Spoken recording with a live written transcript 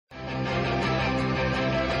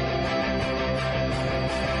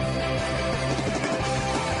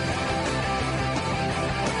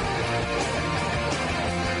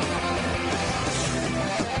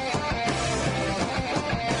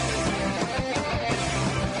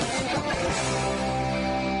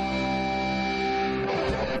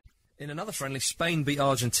another friendly, Spain beat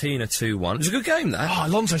Argentina 2-1. It was a good game, that. Oh,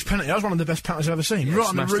 Alonso's penalty. That was one of the best penalties I've ever seen. Right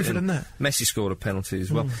on the roof of the net. Messi scored a penalty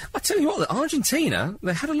as well. I tell you what, Argentina,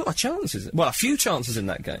 they had a lot of chances. Well, a few chances in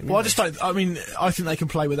that game. Well, I think they can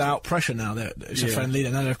play without pressure now. It's a friendly.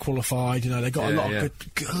 Now they're qualified. They've got a lot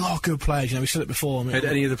of good players. We said it before. Had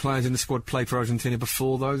any of the players in the squad played for Argentina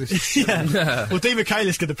before, though? Well, Di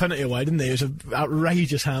Michaelis got the penalty away, didn't he? It was an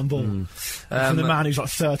outrageous handball. From the man who's like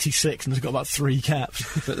 36 and has got about 3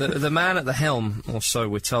 caps. But the man at the helm, or so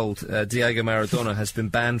we're told, Diego Maradona, has been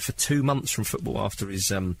banned for 2 months from football after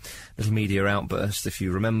his little media outburst, if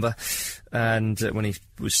you remember. And when he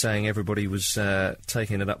was saying everybody was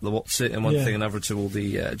taking it up the what's it and one thing and another to all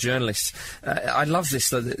the journalists. I love this,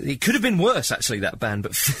 though. It could have been worse, actually, that ban,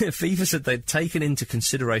 but FIFA said they'd taken into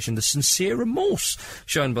consideration the sincere remorse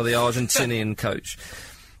shown by the Argentinian coach.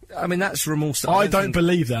 I mean, that's remorse. I don't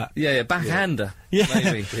believe that. Yeah, backhander. Yeah.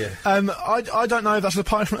 Maybe. Yeah. I don't know if that's a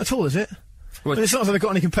punishment at all, is it? Well, it's not as if they've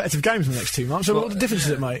got any competitive games in the next 2 months, so what difference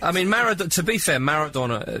does it make? I mean, to be fair,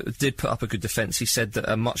 Maradona did put up a good defence. He said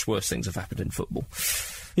that much worse things have happened in football.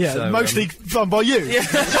 Yeah, so, mostly done by you. Yeah.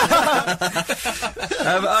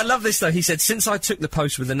 I love this, though. He said, since I took the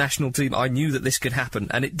post with the national team, I knew that this could happen,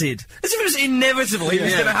 and it did. As if it was inevitable. He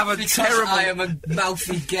was going to have a terrible... I am a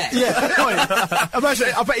mouthy get. Yeah,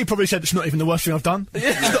 I bet he probably said it's not even the worst thing I've done.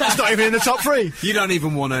 It's not even in the top 3. You don't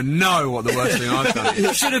even want to know what the worst thing I've done is.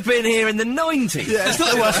 It should have been here in the 90s. Yeah, it's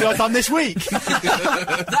not the worst thing I've done this week.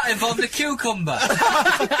 That involved a cucumber.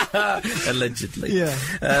 Allegedly.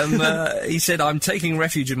 Yeah. He said, I'm taking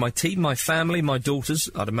refuge in my team, my family, my daughters.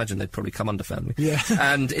 I'd imagine they'd probably come under family. Yeah.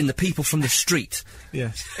 And in the people from the street.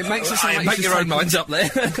 Yeah. It makes it sound like make your own minds up there.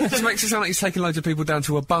 It just makes it sound like he's taking loads of people down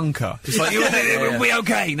to a bunker. It's like, we'll be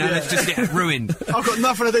okay. No, let's just get ruined. I've got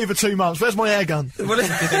nothing to do for 2 months. Where's my air gun?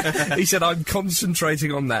 He said, I'm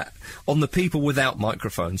concentrating on that, on the people without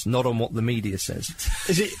microphones, not on what the media says.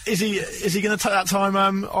 Is he going to take that time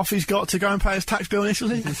off he's got to go and pay his tax bill in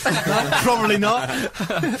Italy? No, probably not.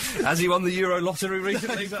 Has he won the Euro lottery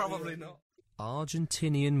recently? Probably not.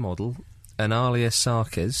 Argentinian model Analia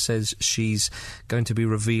Sarquez says she's going to be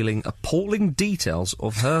revealing appalling details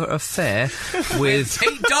of her affair with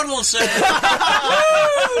Pete Donaldson.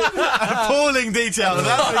 Appalling details.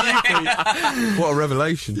 That's what you think. What a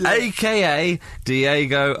revelation. AKA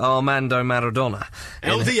Diego Armando Maradona.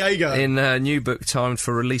 El Diego. In her new book timed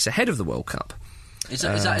for release ahead of the World Cup. Is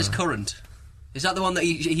that his current? Is that the one that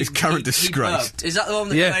his current disgrace? Is that the one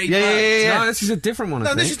that Yeah. he burped? No, this is a different one, I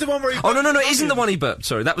think. This is the one where he... Oh, no, it isn't the one he burped,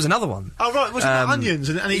 sorry, that was another one. Oh, right, was it onions?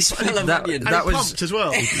 And he onions. That was pumped as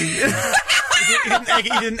well. He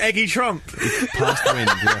didn't eggy Trump. Past wind,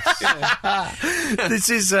 yes. This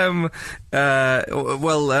is, Analia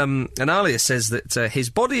says that his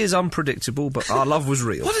body is unpredictable, but our love was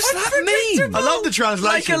real. What does that mean? I love the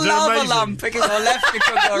translations. Like a lava lamp. It can go left, it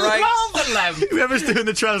can go right. Lava lamp. Whoever's doing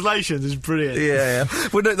the translations is brilliant. Yeah.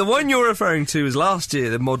 Well, no, the one you're referring to is last year.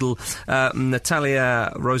 The model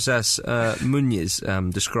Natalia Rosas Muñiz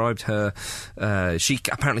described her. She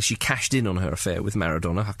cashed in on her affair with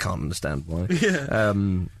Maradona. I can't understand why. Yeah.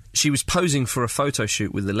 She was posing for a photo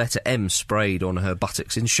shoot with the letter M sprayed on her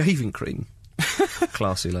buttocks in shaving cream.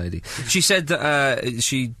 Classy lady. She said that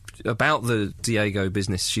about the Diego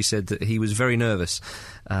business, she said that he was very nervous,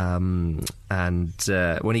 and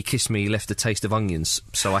when he kissed me, he left a taste of onions,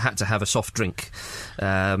 so I had to have a soft drink.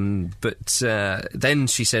 But then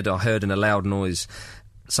she said, I heard in a loud noise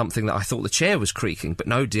something that I thought the chair was creaking, but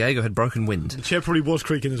no, Diego had broken wind. The chair probably was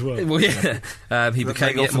creaking as well. Well, yeah. He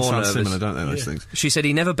became yet more nervous. Similar, don't they, those things? She said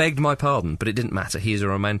he never begged my pardon, but it didn't matter. He is a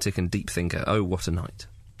romantic and deep thinker. Oh, what a night.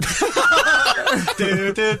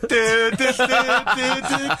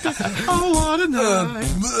 Oh, what a night.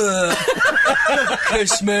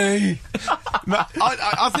 Kiss me.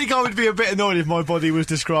 I think I would be a bit annoyed if my body was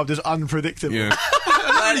described as unpredictable. Yeah.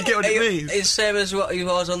 I don't really get what it means. It's same as what he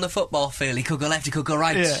was on the football field. He could go left, he could go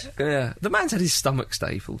right. Yeah. The man's had his stomach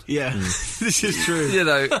stapled. Yeah. This is true. You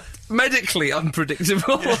know, medically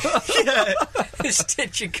unpredictable. Yeah. His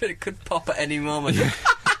stitch could pop at any moment.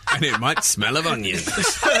 And it might smell of onions.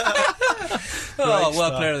 Oh,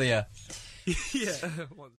 well, player of the year. Yeah.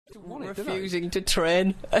 Refusing to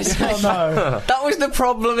train. Oh, no. That was the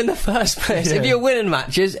problem in the first place. Yeah. If you're winning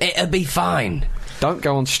matches, it'll be fine. Don't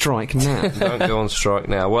go on strike now. Don't go on strike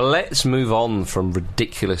now. Well, let's move on from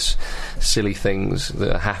ridiculous, silly things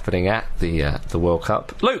that are happening at the World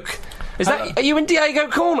Cup. Luke, are you in Diego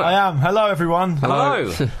Corner? I am. Hello, everyone.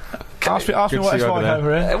 Hello. Ask me what it's like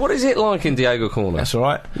over here. What is it like in Diego Corner? That's all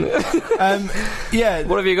right. Yeah.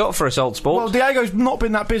 What have you got for us, old sport? Well, Diego's not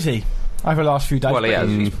been that busy. over the last few days. Well, he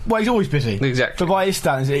has. Well, he's always busy. Exactly. But by his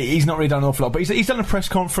standards, he's not really done an awful lot. But he's done a press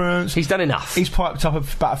conference. He's done enough. He's piped up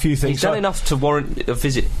about a few things. He's done enough to warrant a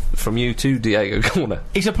visit from you to Diego Corner.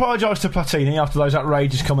 He's apologised to Platini after those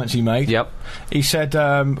outrageous comments he made. Yep. He said,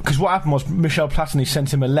 because what happened was Michel Platini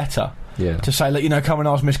sent him a letter. Yeah. To say, look, come and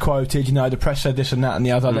I was misquoted, the press said this and that and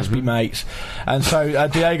the other, let's be mates. And so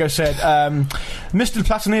Diego said, Mr.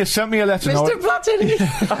 Platini has sent me a letter. Mr.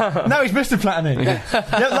 Platini? No, he's Mr. Platini.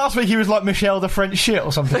 Last week he was like Michel the French shit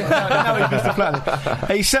or something. No, he's Mr.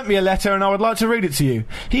 Platini. He sent me a letter and I would like to read it to you.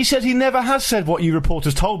 He said he never has said what you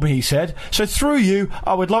reporters told me he said, so through you,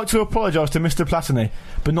 I would like to apologise to Mr. Platini,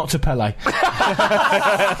 but not to Pele.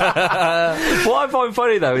 What I find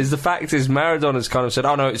funny, though, is the fact is Maradona's kind of said,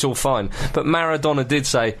 oh no, it's all fine. But Maradona did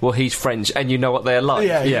say, well, he's French, and you know what they're like.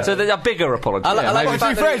 Yeah. So there's a bigger apology. I like the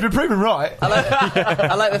fact that he's been proven right.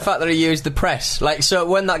 I like the fact that he used the press. Like, so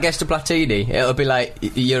when that gets to Platini, it'll be like,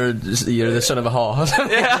 you're the son of a whore.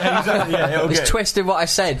 Exactly. Yeah, He's twisted what I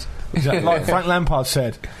said. Exactly. Like Frank Lampard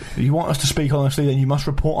said, if you want us to speak honestly, then you must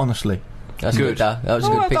report honestly. That's good. That was a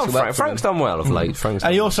good piece of work. Frank's done well of late.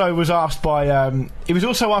 And he also was asked by I think it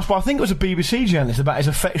was a BBC journalist about his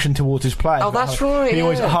affection towards his players. Oh, that's right. He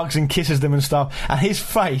always hugs and kisses them and stuff. And his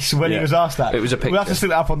face when he was asked that, it was a picture. We'll have to stick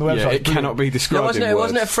that up on the website. Yeah, it cannot be described. No,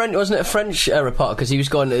 wasn't it a French reporter? Because he was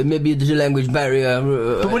going, maybe there's a language barrier.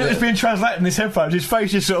 But when it was being translated in his headphones, his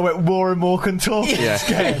face just sort of went more and more contorted.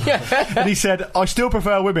 Scared. And he said, "I still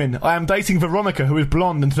prefer women. I am dating Veronica, who is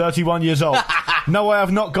blonde and 31 years old. No, I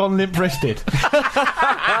have not gone limp-wristed."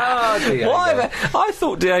 Why? I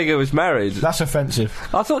thought Diego was married. That's offensive.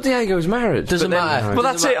 I thought Diego was married. Doesn't matter. Well,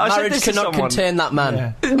 that's it. Marriage cannot contain that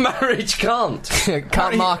man. Yeah. Marriage can't.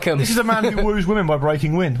 Can't mark him. This is a man who woos women by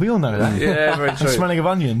breaking wind. We all know that. Yeah, very true. And smelling of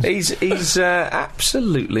onions. He's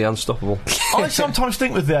absolutely unstoppable. I sometimes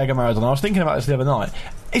think with Diego Maradona, I was thinking about this the other night,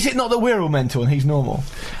 is it not that we're all mental and he's normal?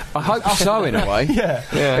 I hope so, in a way. Yeah.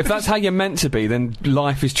 If that's how you're meant to be, then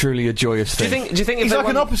life is truly a joyous thing. Do you think if he's like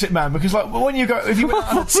an opposite man? Because like when you go, if you went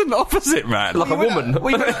what's an opposite man? like a woman?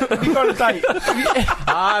 You go on a date.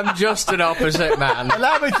 I'm just an opposite man.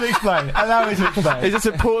 Allow me to explain. Is this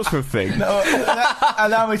a Portsmouth thing? No,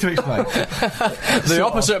 allow me to explain. The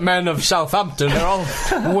opposite men of Southampton are all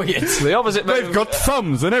weird. The opposite men. They've got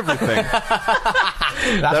thumbs and everything.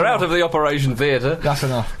 They're out of the operation theatre. That's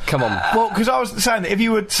enough. Come on. Well, because I was saying that if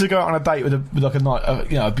you were to go out on a date with a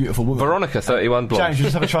beautiful woman, Veronica, 31 blonde. James, you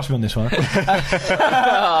just have to trust me on this one.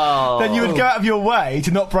 Then you would go out of your way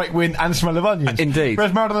to not break wind and smell of onions. Indeed.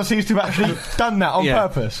 Whereas Maradona seems to have actually done that on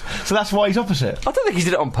purpose. So that's why he's opposite. I don't think he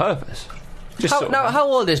did it on purpose. How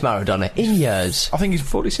old is Maradona in years? I think he's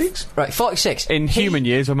 46. Right, 46. In human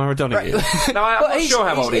years or Maradona years? No, I'm not sure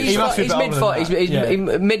how old he is. He's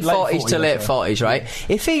mid-40s, mid-40s to late 40s, right? Yeah.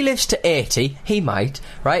 If he lives to 80, he might,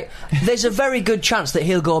 right? There's a very good chance that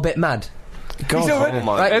he'll go a bit mad. God,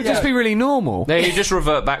 It'd just be really normal. No, he'd just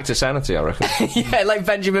revert back to sanity, I reckon. Yeah, like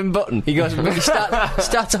Benjamin Button. He goes,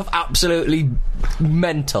 starts off absolutely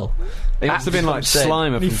mental. He must have been like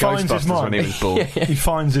Slimer from Ghostbusters when he was born. He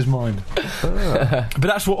finds his mind. But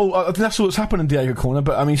that's what's happened in Diego Corner.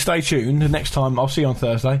 But I mean, stay tuned. Next time, I'll see you on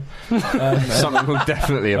Thursday. Something will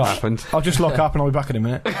definitely have happened. I'll just lock up and I'll be back in a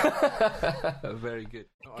minute. Very good.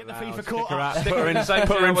 Get the FIFA court. Put her in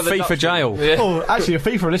FIFA jail. Yeah. Oh, actually, if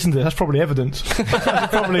FIFA listen to this, that's probably evidence.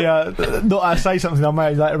 That's probably not how to say something I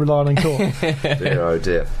may later rely on in court. Dear, oh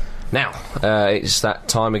dear. Now, it's that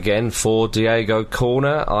time again for Diego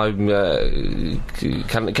Corner. Can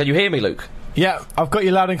you hear me, Luke? Yeah, I've got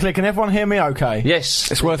you loud and clear. Can everyone hear me okay? Yes.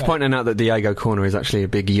 It's worth pointing out that Diego Corner is actually a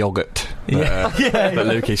big yoghurt that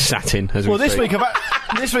Luke is sat in as we this speak. week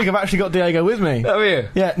I've actually got Diego with me. Oh, yeah.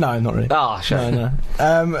 Yeah, no, not really. Ah, sure. No.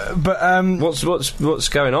 What's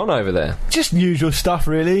going on over there? Just usual stuff,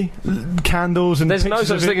 really. Candles and there's no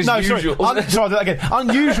such thing as usual. Sorry, that again.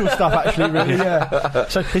 Unusual stuff, actually, really. Yeah.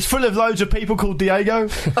 So it's full of loads of people called Diego.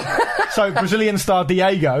 So Brazilian star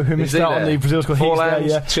Diego, who missed out on the Brazil squad.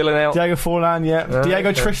 Forlan's there, chilling out. Diego Forlan, yeah. Diego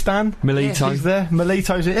okay. Tristan. Milito. He's there.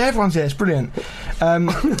 Milito's there. Everyone's there. It's brilliant.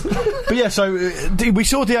 But yeah, so we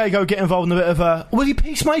saw Diego get involved in a bit of a... Was he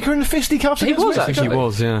peacemaker in the fisticuffs? He was, I think he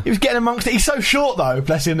was, yeah. He was getting amongst it. He's so short, though,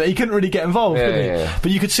 bless him, that he couldn't really get involved, could he? Yeah.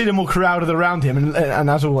 But you could see them all crowded around him, and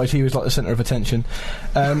as always, he was like the centre of attention.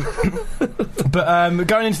 But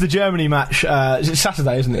going into the Germany match, it's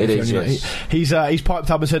Saturday, isn't it? It is, yes. He's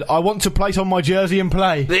piped up and said, "I want to place on my jersey and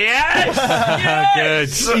play." Yes!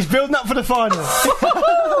 Yes! Good. He's building up for the final.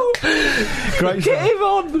 Great Get stuff. him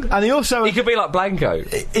on! And he also... He could be like Blanco.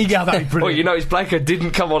 Yeah, that'd be brilliant. Well, you notice Blanco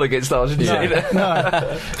didn't come on against Argentina. No,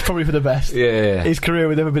 it's probably for the best. Yeah. His career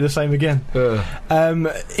would never be the same again.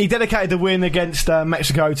 He dedicated the win against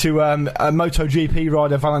Mexico to a MotoGP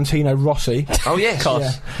rider Valentino Rossi. Oh, yes.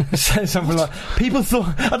 Yeah. Said something like, people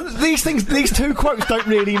thought... These two quotes don't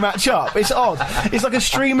really match up. It's odd. It's like a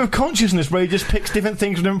stream of consciousness where he just picks different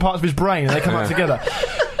things from different parts of his brain and they come out together.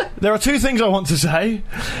 There are two things I want to say.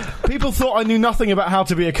 People thought I knew nothing about how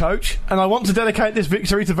to be a coach, and I want to dedicate this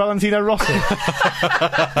victory to Valentino Rossi. Did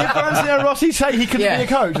Valentino Rossi say he couldn't be a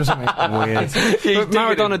coach or something? Weird. But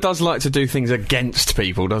Maradona does like to do things against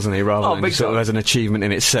people, doesn't he? Rather than sort of as an achievement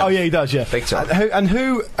in itself. Oh yeah, he does. Yeah, big time. And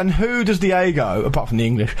who does Diego, apart from the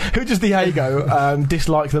English, who does Diego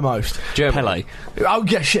dislike the most? Pele. Oh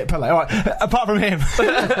yeah, shit, Pele. All right, apart from him,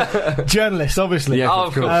 journalist, obviously. Yeah,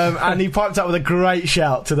 of course. And he piped up with a great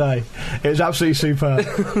shout today. It was absolutely superb.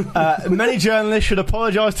 Many journalists should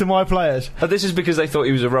apologise to my players. This is because they thought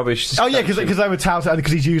he was a rubbish. Oh yeah, because they were touted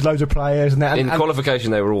because he's used loads of players and that. In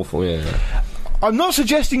qualification, they were awful. Yeah. I'm not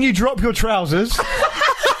suggesting you drop your trousers.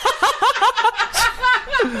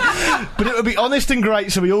 But it would be honest and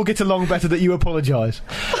great so we all get along better that you apologise.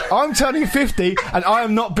 I'm turning 50 and I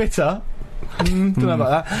am not bitter. Don't know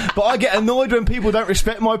about that. But I get annoyed when people don't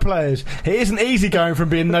respect my players. It isn't easy going from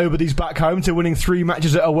being nobodies back home to winning 3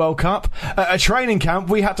 matches at a World Cup. At a training camp,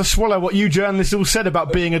 we had to swallow what you journalists all said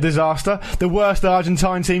about being a disaster, the worst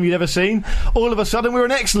Argentine team you'd ever seen. All of a sudden, we're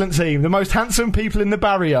an excellent team, the most handsome people in the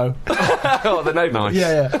barrio. Oh, the name nice.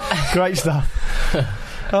 Yeah. Great stuff.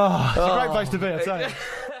 It's a great place to be, I tell you.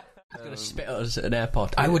 He's going to spit at us at an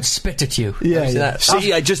airport. I would spit at you. Yeah.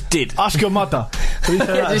 See, I just did. Ask your mother. Did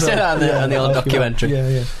you say that on the old documentary?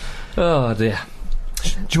 Yeah. Oh dear.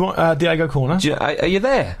 Do you want Diego Corner? Are you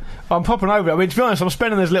there? I'm popping over. I mean, to be honest, I'm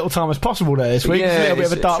spending as little time as possible there this week. Yeah, it's a little bit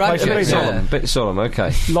of a dark place to be. Solemn, bit solemn.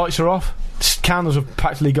 Okay. Lights are off. Candles have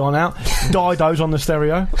practically gone out. Didos on the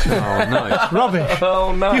stereo. Oh no. Rubbish.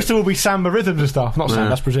 Oh no. Used to all be samba rhythms and stuff. Not samba,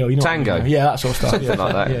 that's Brazil. You know Tango. What I mean. Yeah, that sort of stuff. Something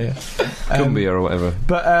like that. Yeah. Cumbia or whatever.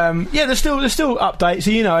 But there's still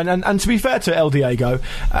updates, you know, and to be fair to El Diego,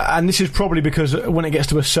 and this is probably because when it gets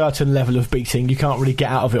to a certain level of beating, you can't really get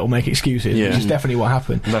out of it or make excuses. Yeah. Which is definitely what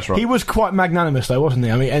happened. That's right. He was quite magnanimous though, wasn't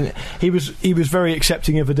he? I mean, and he was very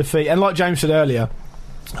accepting of a defeat, and like James said earlier,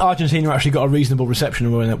 Argentina actually got a reasonable reception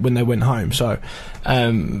when they went home, so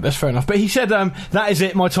that's fair enough. But he said, that is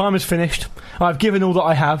it, my time is finished. I've given all that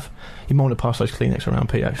I have. You might want to pass those Kleenex around,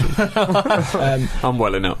 Pete, actually. I'm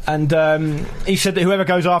well enough. And he said that whoever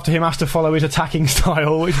goes after him has to follow his attacking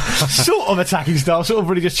style, which sort of attacking style, sort of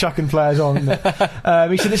really just chucking players on.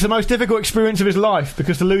 He said it's the most difficult experience of his life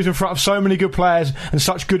because to lose in front of so many good players and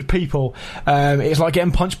such good people, it's like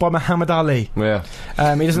getting punched by Muhammad Ali. Yeah.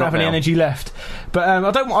 He doesn't have any energy left. But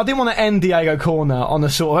I didn't want to end Diego Corner on a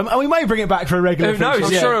sort of... and we may bring it back for a regular... Who knows?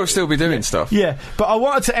 I'm sure he'll still be doing stuff. Yeah, but I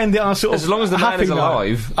wanted to end it on a sort of... as long as the man is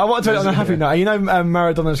alive. I wanted to end it on a happy note. You know,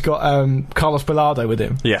 Maradona's got Carlos Bilardo with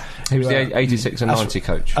him. Yeah. He was the 86 and 90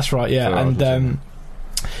 coach. That's right, yeah.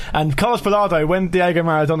 And Carlos Bilardo, when Diego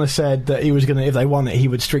Maradona said that he was going to, if they won it, he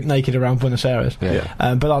would streak naked around Buenos Aires. Yeah.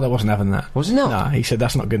 Bilardo wasn't having that. Was he not? No, he said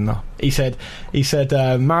that's not good enough. He said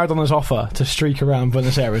Maradona's offer to streak around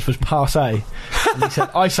Buenos Aires was passé. And he said,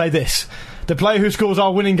 I say this: the player who scores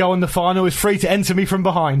our winning goal in the final is free to enter me from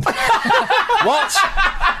behind. What?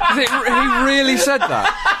 He really said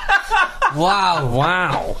that?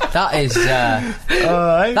 Wow. That is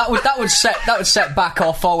that would set back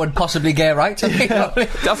or forward possibly gay right. I think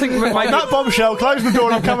maybe that bombshell. Close the door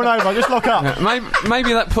and I'm coming over. Just lock up.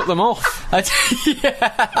 Maybe that put them off.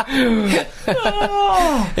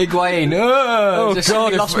 Higuain. Oh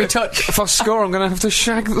God! Lost me touch. If I score, I'm going to have to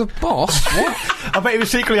shag the boss. What? I bet he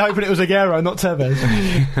was secretly hoping it was Aguero, not Tevez.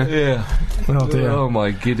 Yeah. Oh dear. Oh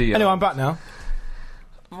my giddy. Anyway, I'm back now.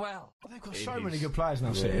 Well. They've got so many good players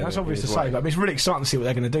now, City. That's obvious to say, but I mean, it's really exciting to see what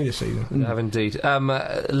they're going to do this season. They have indeed.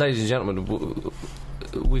 Ladies and gentlemen,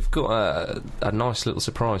 we've got a nice little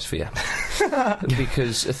surprise for you.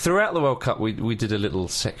 Because throughout the World Cup, we did a little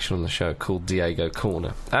section on the show called Diego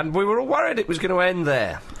Corner. And we were all worried it was going to end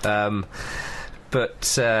there.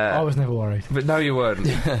 But I was never worried. But no, you weren't.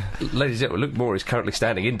 Ladies and gentlemen, Luke Moore is currently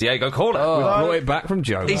standing in Diego Corner. We brought it back from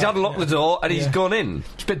Joe. He's unlocked the door and he's gone in.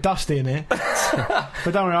 It's a bit dusty in here.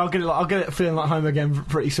 But don't worry, I'll get it feeling like home again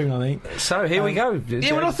pretty soon, I think. So here we go.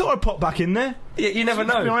 Yeah, well, I thought I'd pop back in there. Yeah, you never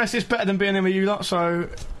know. To be honest, it's better than being in with you lot, so...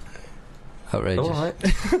 Outrageous. All right.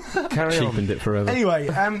 Carry on. Cheapened it forever. Anyway,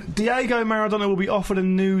 Diego Maradona will be offered a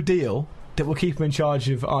new deal that will keep him in charge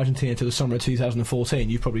of Argentina till the summer of 2014.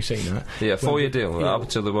 You've probably seen that. Yeah, 4-year deal up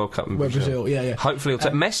until the World Cup in Brazil. Yeah. Hopefully,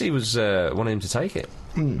 Messi was wanting him to take it.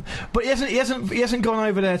 But he hasn't gone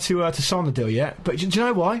over there to sign the deal yet. But do you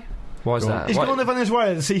know why? Why is that? He's gone to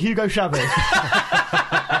Venezuela to see Hugo Chavez.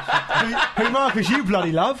 who Marcus, you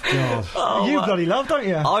bloody love. God. You bloody love, don't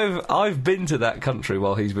you? I've been to that country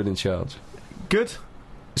while he's been in charge. Good.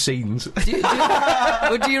 Scenes. Do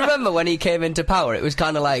you remember when he came into power? It was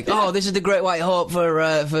kind of like, this is the Great White Hope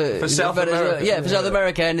for South America. Yeah, for South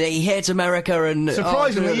America, and he hates America. And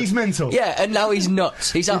surprisingly, he's mental. Yeah, and now he's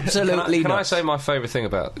nuts. He's absolutely nuts. Can I say my favourite thing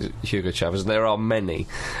about Hugo Chavez? There are many,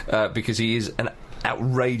 because he is an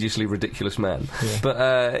outrageously ridiculous man,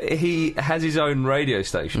 but he has his own radio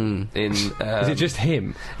station in. Is it just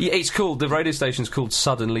him? Yeah, the radio station's called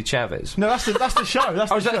Suddenly Chavez. No, that's the show.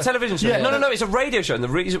 Is that a television show? Yeah. No, it's a radio show, and the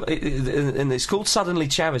reason and it's called Suddenly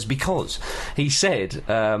Chavez because he said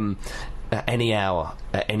at any hour,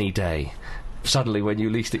 at any day. Suddenly, when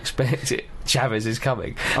you least expect it, Chavez is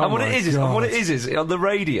coming. And what it is on the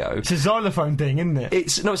radio. It's a xylophone thing, isn't it?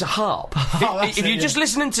 It's a harp. If you're just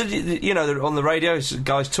listening to on the radio,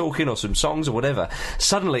 guys talking or some songs or whatever,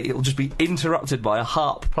 suddenly it'll just be interrupted by a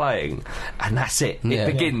harp playing, and that's it. It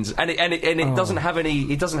begins, and it doesn't have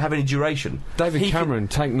any duration. David Cameron,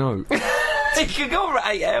 take note. He could go over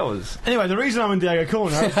 8 hours. Anyway, the reason I'm in Diego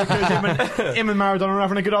Corner is because him and Maradona are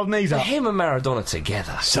having a good old knees up. Him and Maradona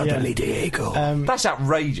together. Suddenly Diego. That's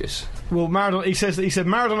outrageous. Well, Maradona, he said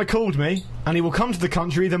Maradona called me and he will come to the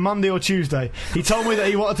country either Monday or Tuesday. He told me that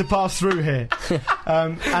he wanted to pass through here.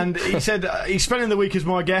 And he said he's spending the week as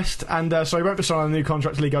my guest, and so he won't be signing a new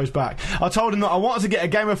contract till he goes back. I told him that I wanted to get a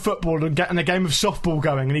game of football and a game of softball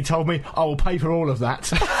going, and he told me I will pay for all of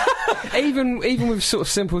that. Even with sort of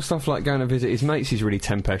simple stuff like going to visit his mates, he's really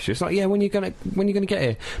tempestuous. Like, when you're gonna get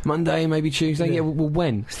here? Monday, maybe Tuesday. Yeah, well,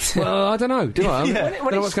 when? Well, I don't know. Do I? I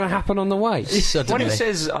don't know what's going to happen on the way. When he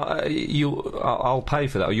says I'll pay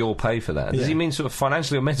for that, or you'll pay for that, does he mean sort of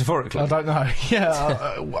financially or metaphorically? I don't know.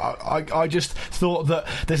 I just thought that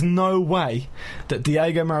there's no way that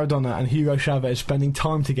Diego Maradona and Hugo Chavez spending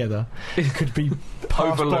time together could be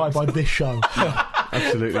passed by this show.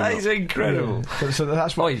 Absolutely. That is incredible. Yeah. So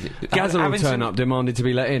that's why Gazza will turn up, demanded to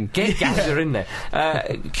be let in. Get Gazza in there.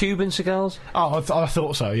 Cuban cigars? Oh, I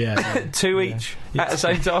thought so, yeah. 2 each at the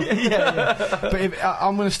same time? Yeah. But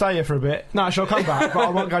I'm going to stay here for a bit. No, I'll come back, but I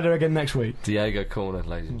won't go there again next week. Diego Corner,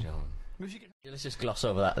 ladies and gentlemen. Let's just gloss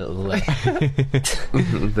over that little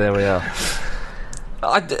There we are.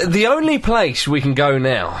 The only place we can go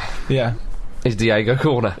now is Diego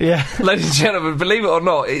Corner. Yeah. Ladies and gentlemen, believe it or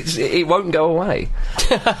not, it won't go away.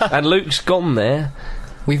 And Luke's gone there.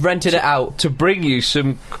 We've rented it out to bring you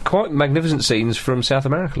some quite magnificent scenes from South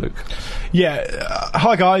America, Luke. Yeah.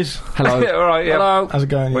 Hi, guys. Hello. All right, yeah. Hello. How's it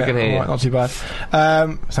going? We can hear you. Right, not too bad.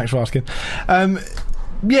 Thanks for asking.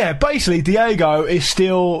 Yeah, basically, Diego is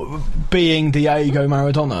still being Diego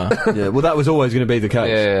Maradona. Yeah, well, that was always going to be the case.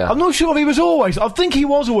 Yeah. I'm not sure if he was always. I think he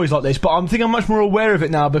was always like this, but I'm much more aware of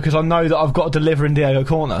it now because I know that I've got to deliver in Diego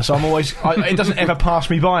Corner, so I'm always. it doesn't ever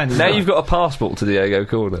pass me by anymore. Now you've got a passport to Diego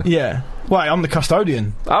Corner. Yeah. Well, I'm the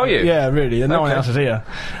custodian. Oh, you? Yeah, really. No one else is here.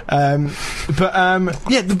 The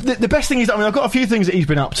best thing is, I've got a few things that he's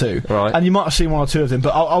been up to, right? And you might have seen one or two of them,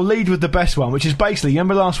 but I'll lead with the best one, which is basically,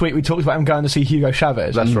 remember last week we talked about him going to see Hugo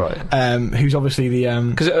Chavez? That's right. Who's obviously the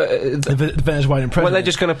Venezuelan president. Well, they're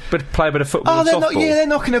just going to play a bit of football and softball. They're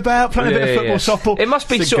knocking about, playing a bit of football, softball. It must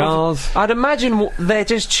be cigars. Sort of, I'd imagine they're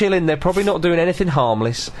just chilling, they're probably not doing anything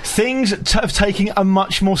harmless. Things have taken a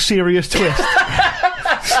much more serious twist.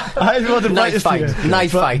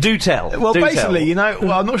 Knife fight. Do tell. Well, basically,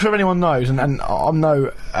 I'm not sure if anyone knows, and I'm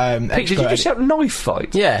no expert. Did you just shout knife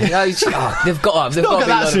fight? Yeah, they've got to be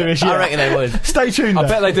that serious. I reckon they would. Stay tuned. I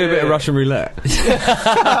bet they do a bit of Russian roulette.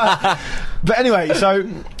 But anyway, so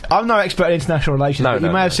I'm no expert in international relations, but you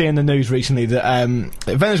may have seen in the news recently that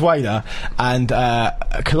Venezuela and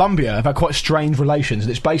Colombia have had quite strange relations,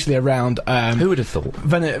 and it's basically around... who would have thought?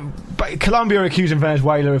 Colombia are accusing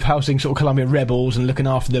Venezuela of housing sort of Colombian rebels and looking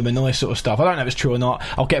after them and all this sort of stuff. I don't know if it's true or not.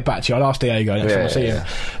 I'll get back to you. I'll ask Diego next time I see him.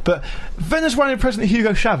 But Venezuelan President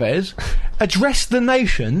Hugo Chavez addressed the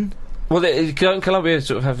nation... Well, don't Colombia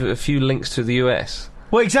sort of have a few links to the US?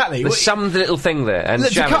 Well, exactly. There's some little thing there. And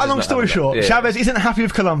to cut a long story short, Chavez isn't happy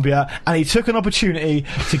with Colombia, and he took an opportunity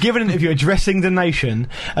to give an interview addressing the nation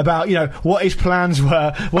about, what his plans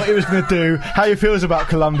were, what he was going to do, how he feels about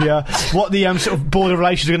Colombia, what the sort of border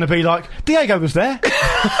relations are going to be like. Diego was there.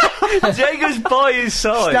 Diego's by his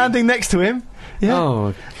side. Standing next to him. Yeah.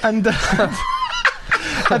 Oh. And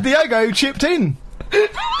Diego chipped in.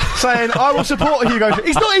 saying, I will support Hugo.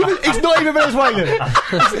 He's not even Venezuelan.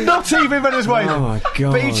 He's not even Venezuelan. Oh my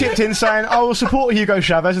God. But he chipped in saying, I will support Hugo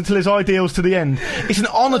Chavez until his ideals to the end. It's an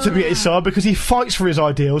honour to be at his side because he fights for his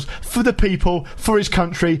ideals, for the people, for his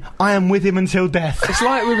country. I am with him until death. It's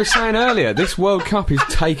like we were saying earlier, this World Cup is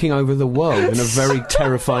taking over the world in a very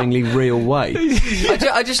terrifyingly real way.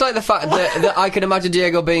 I just like the fact that I can imagine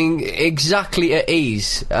Diego being exactly at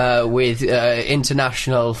ease with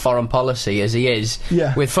international foreign policy as he is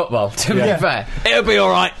with football, to be fair. It'll be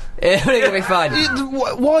alright. It'll be fine.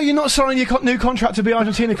 Why are you not signing your new contract to be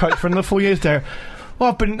Argentina coach for another 4 years there?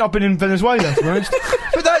 Well, I've been in Venezuela, to be honest.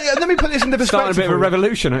 But let me put this into perspective. Starting a bit of a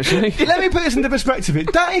revolution, actually. Let me put this into perspective.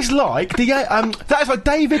 That is like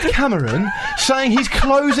David Cameron saying he's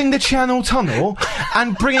closing the Channel Tunnel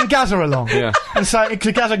and bringing Gaza along. Yeah. And saying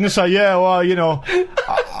Gaza can say, yeah, well, you know,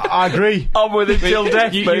 I agree. I'm with him till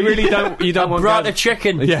death. You really don't. You don't want brought a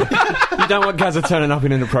chicken. Yeah. You don't want Gaza turning up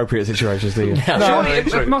in inappropriate situations, do you? No. Surely,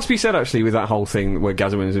 it must be said actually with that whole thing where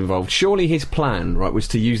Gaza was involved. Surely his plan, right, was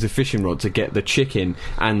to use the fishing rod to get the chicken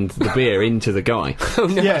and the beer into the guy.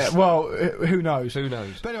 Yeah, well, who knows? Who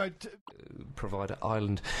knows? But anyway, provide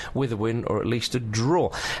Ireland with a win or at least a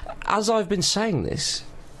draw. As I've been saying this,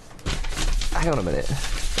 hang on a minute.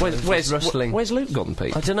 Where's Luke gone,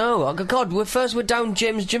 Pete? I don't know. Oh, God, we're down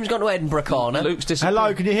Jim's. Jim's gone to Edinburgh corner. Luke's disappeared.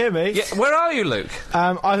 Hello, can you hear me? Yeah, where are you, Luke?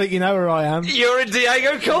 I think you know where I am. You're in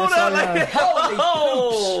Diego corner. Yeah,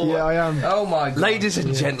 I am. Oh my God. Ladies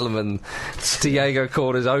and gentlemen, Diego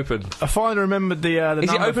corner's open. I finally remembered the Is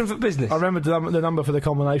number. it open for business? I remembered the number for the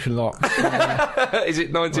combination lock. Is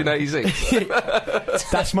it 1986?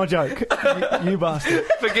 That's my joke. You bastard.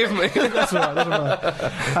 Forgive me. That's all right.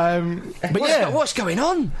 Doesn't matter. What's going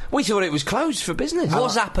on? We thought it was closed for business.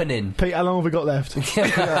 What's happening? Pete, how long have we got left? We've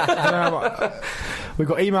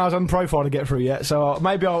got emails and profile to get through yet, so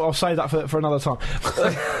maybe I'll save that for another time.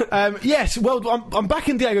 Yes, well, I'm back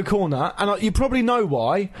in Diego Corner, and you probably know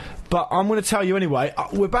why, but I'm going to tell you anyway.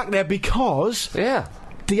 We're back there because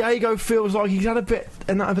Diego feels like he's had a bit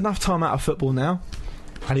enough time out of football now,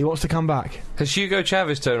 and he wants to come back. Has Hugo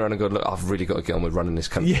Chavez turned around and gone, look, I've really got to get on with running this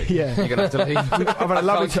country. Yeah. You're going to have to leave. I've had a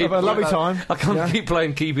lovely time. I can't keep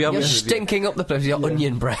playing keepy up. You're stinking up the place with your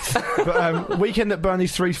onion breath. But Weekend at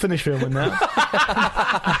Bernie's 3's finished filming now. You've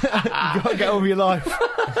got to get on with your life.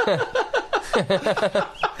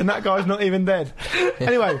 And that guy's not even dead.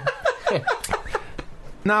 Anyway.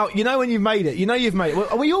 Now, you know when you've made it. You know you've made it.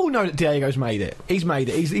 Well, we all know that Diego's made it. He's made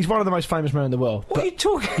it. He's one of the most famous men in the world. What are you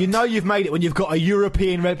talking? You know you've made it when you've got a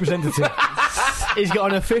European representative. He's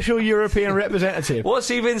got an official European representative. What's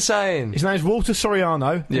he been saying? His name's Walter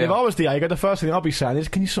Soriano. Yeah. If I was Diego, the first thing I'd be saying is,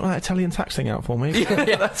 can you sort that Italian tax thing out for me?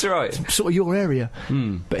 Yeah, that's right. It's sort of your area.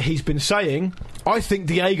 But he's been saying, I think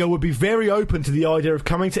Diego would be very open to the idea of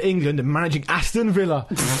coming to England and managing Aston Villa.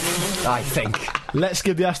 I think. Let's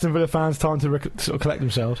give the Aston Villa fans time to sort of collect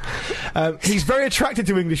themselves. He's very attracted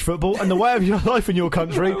to English football and the way of your life in your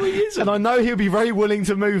country. No, he isn't. And I know he'll be very willing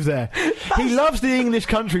to move there. He loves the English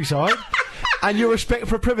countryside and your respect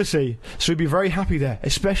for privacy. So he'd be very happy there,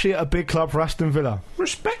 especially at a big club for Aston Villa.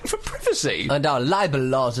 Respect for privacy? And our libel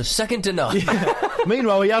laws are second to none. Yeah.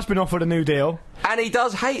 Meanwhile, he has been offered a new deal. And he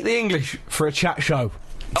does hate the English. For a chat show.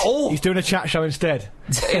 Oh! He's doing a chat show instead.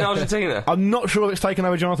 In Argentina? I'm not sure if it's taken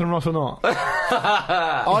over Jonathan Ross or not.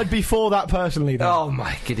 I'd be for that personally, though. Oh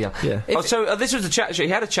my giddy up. Yeah. So this was the chat show. He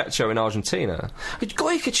had a chat show in Argentina.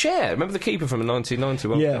 Goycochea, remember the keeper from the 1990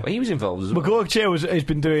 World Cup? He was involved as well. Goycochea has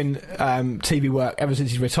been doing TV work ever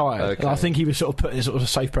since he's retired. Okay. And I think he was sort of putting sort of a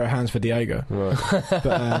safe pair of hands for Diego. Right.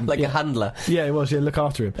 But, like a handler. Yeah, he was. Yeah, look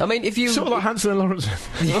after him. I mean, if you sort of like Hansen and Lawrence.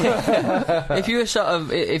 if you were sort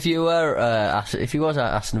of, if you was our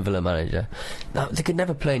Aston Villa manager, they could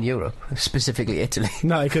never play in Europe, specifically Italy.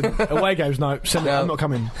 No, they couldn't. Away games, no. I'm not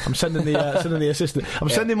coming. I'm sending the assistant. I'm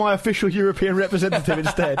sending my official European representative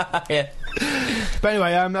instead. Yeah. But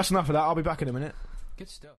anyway, that's enough of that. I'll be back in a minute. Good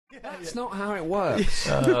stuff. That's not how it works.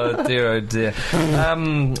 Oh dear.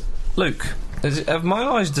 Luke, have my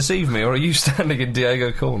eyes deceived me, or are you standing in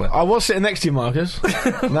Diego corner? I was sitting next to you, Marcus.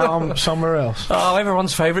 Now I'm somewhere else. Oh,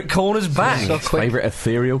 everyone's favourite corner's back. Favourite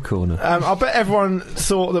ethereal corner. I bet everyone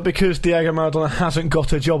thought that because Diego Maradona hasn't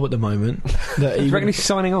got a job at the moment, that Do you reckon he's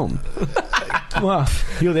signing on? Well,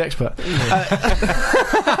 you're the expert.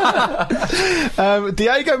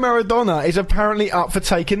 Diego Maradona is apparently up for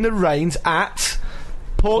taking the reins at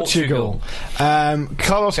Portugal.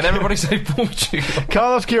 Carlos. Can everybody say Portugal?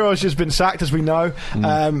 Carlos Queiroz has just been sacked, as we know. One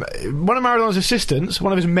of Maradona's assistants,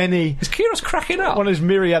 one of his many... Is Queiroz cracking up? One of his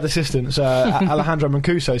myriad assistants, Alejandro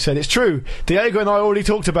Mancuso, said, "It's true. Diego and I already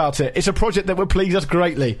talked about it. It's a project that would please us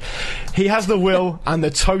greatly. He has the will and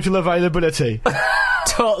the total availability."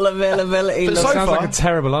 Total availability. But Sounds like a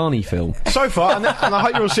terrible Arnie film. So far, and I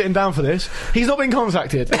hope you're all sitting down for this, he's not been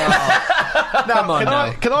contacted. Can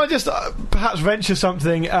I just perhaps venture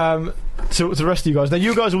something to the rest of you guys? Now,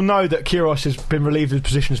 you guys will know that Queiroz has been relieved of his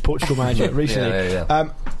position as Portugal manager recently. Yeah.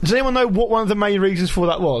 Does anyone know what one of the main reasons for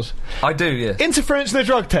that was? I do, yeah. Interference in a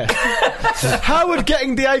drug test. How would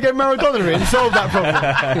getting Diego Maradona in solve that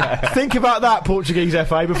problem? Think about that, Portuguese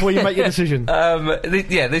FA, before you make your decision.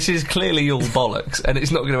 This is clearly all bollocks, and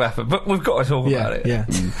it's not going to happen. But we've got to talk about it. Yeah.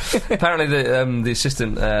 Apparently, the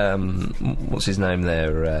assistant, what's his name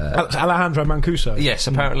there? Alejandro Mancuso. Yes,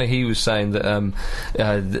 apparently he was saying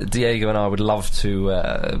that Diego and I would love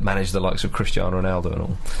to manage the likes of Cristiano Ronaldo and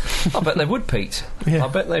all. I bet they would, Pete. Yeah. I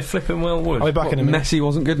bet they flipping well would. I'll be back in a minute. Messi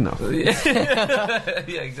wasn't good enough.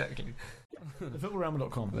 Yeah, exactly.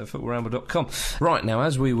 Footballramble.com. Footballramble.com. Right, now,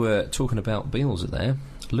 as we were talking about Beals there,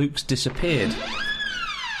 Luke's disappeared.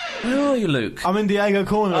 Where are you, Luke? I'm in Diego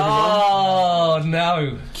Corner, everyone. Oh,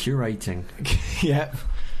 no. Curating. Yeah.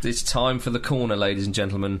 It's time for the corner, ladies and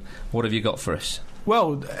gentlemen. What have you got for us?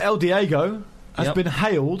 Well, El Diego has been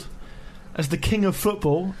hailed as the king of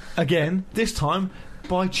football again, this time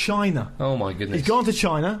by China. Oh my goodness. He's gone to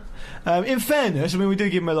China. In fairness, I mean, we do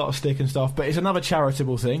give him a lot of stick and stuff, but it's another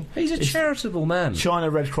charitable thing. He's a charitable man. China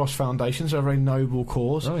Red Cross Foundation, so a very noble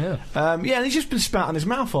cause. Oh, yeah. And he's just been spouting his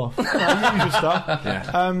mouth off. Usual stuff.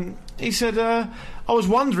 Yeah. He said, I was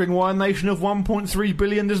wondering why a nation of 1.3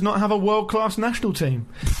 billion does not have a world-class national team.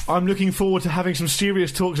 I'm looking forward to having some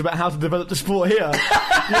serious talks about how to develop the sport here.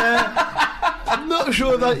 Yeah. I'm not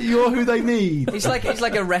sure that you're who they need. He's like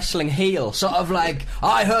a wrestling heel, sort of like,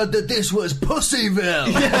 I heard that this was Pussyville.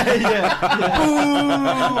 Yeah.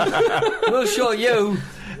 We'll show you,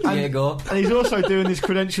 Diego. And he's also doing his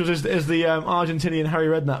credentials as the Argentinian Harry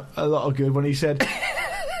Redknapp a lot of good when he said,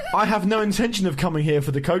 I have no intention of coming here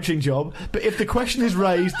for the coaching job, but if the question is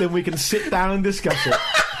raised, then we can sit down and discuss it.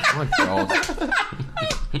 Oh my God.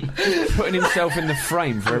 Putting himself in the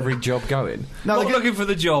frame for every job going. Now, I'm not looking for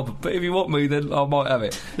the job, but if you want me, then I might have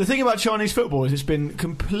it. The thing about Chinese football is it's been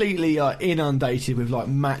completely inundated with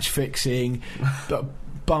match fixing,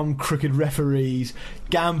 bum crooked referees,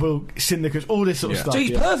 gamble syndicates, all this sort of stuff. So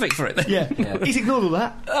he's perfect for it then. Yeah. He's ignored all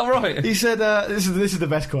that. Oh, right. He said, this is the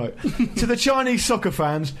best quote. To the Chinese soccer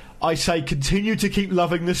fans, I say continue to keep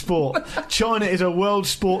loving the sport. China is a world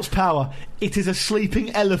sports power. It is a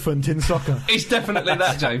sleeping elephant in soccer. It's definitely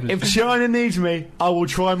that, James. If China needs me, I will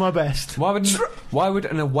try my best. Why would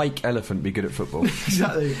an awake elephant be good at football?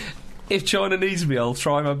 Exactly. If China needs me, I'll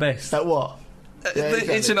try my best. At what? Yeah,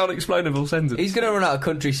 exactly. It's an unexplainable sentence. He's going to run out of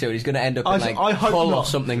country soon. He's going to end up in I hope Hull not. or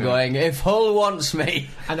something going, if Hull wants me.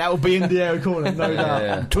 And that will be in the air corner, no doubt.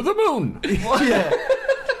 Yeah. To the moon! Yeah.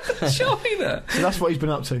 China! So that's what he's been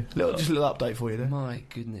up to. Just a little update for you there. My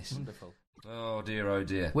goodness. Wonderful. Oh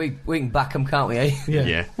dear. We can back him, can't we, eh?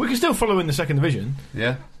 Yeah. We can still follow in the second division.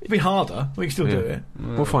 Yeah. It'd be harder. We can still do it.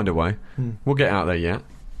 We'll find a way. We'll get out there yet.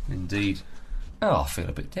 Indeed. Oh, I feel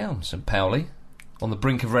a bit down, St. Pauli. On the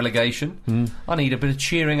brink of relegation. I need a bit of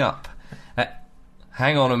cheering up.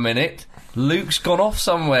 Hang on a minute. Luke's gone off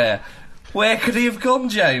somewhere. Where could he have gone,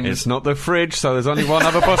 James? It's not the fridge, so there's only one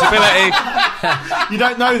other possibility. You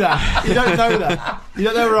don't know that. You don't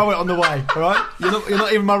know where I went on the way, alright? You're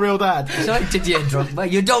not even my real dad. It's like Didier Drogba.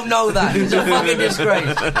 You don't know that. It's a fucking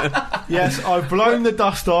disgrace. Yes, I've blown the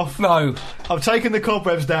dust off. No. I've taken the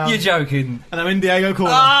cobwebs down. You're joking. And I'm in Diego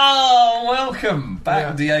Corner. Oh, welcome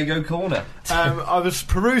back, Diego Corner. I was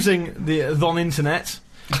perusing the internet.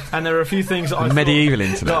 And there are a few things that I medieval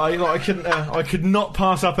internet that I could not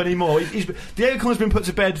pass up anymore. Diego Corner's been put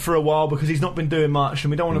to bed for a while because he's not been doing much,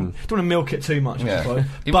 and we don't want to milk it too much. Yeah.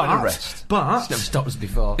 He wanted a rest. But never stopped us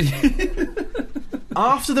before.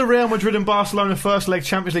 After the Real Madrid and Barcelona first leg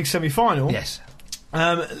Champions League semi-final, yes,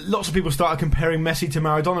 lots of people started comparing Messi to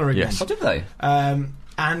Maradona again. Yes, did they?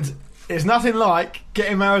 And there's nothing like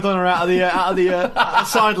getting Maradona out of the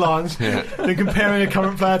sidelines than comparing a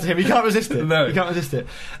current player to him. You can't resist it. No. You can't resist it.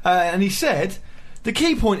 And he said, the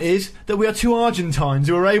key point is that we are two Argentines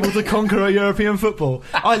who are able to conquer European football.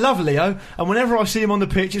 I love Leo, and whenever I see him on the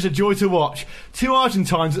pitch, it's a joy to watch. Two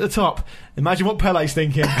Argentines at the top. Imagine what Pele's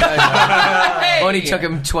thinking. Only took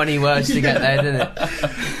him 20 words to get there, didn't it?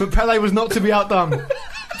 But Pele was not to be outdone.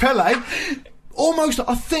 Pele... almost,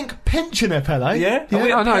 I think, pensioner Pele. Yeah?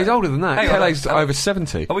 Oh, no, he's older than that. Hang Pele's on. over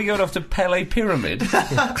 70. Are we going off to Pele Pyramid?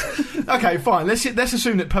 Okay, fine. Let's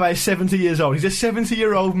assume that Pele is 70 years old. He's a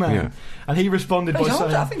 70-year-old man. Yeah. And he responded by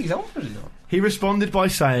saying... I think he's older, is he not? He responded by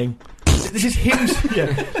saying... This is him...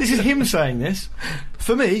 this is him saying this.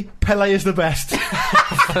 For me, Pele is the best.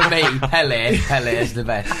 For me, Pele is the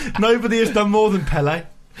best. Nobody has done more than Pele.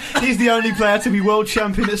 He's the only player to be world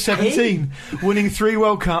champion at 17, winning 3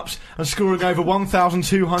 World Cups and scoring over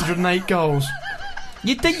 1,208 goals.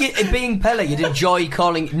 You'd think, being Pele, you'd enjoy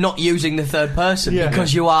not using the third person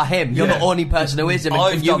because you are him. You're the only person who is him. And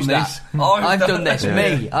I've done this. I've done this.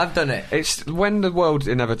 Me. I've done it. It's when the world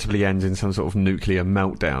inevitably ends in some sort of nuclear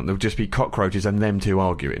meltdown. There'll just be cockroaches and them two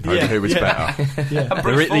arguing over who was better.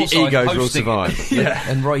 The egos will survive.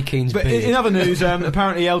 And Roy Keane's But in other news,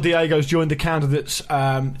 apparently El Diego's joined the candidates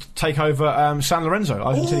take over San Lorenzo,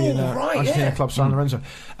 Argentinian club San Lorenzo.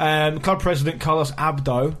 Club president Carlos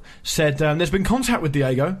Abdo said there's been contact with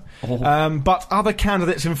Diego, but other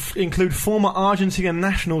candidates include former Argentinian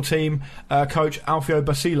national team coach Alfio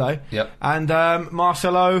Basile and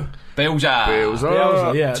Marcelo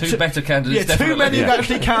Bielsa. Two better candidates. Yeah, too many who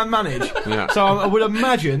actually can manage. So I would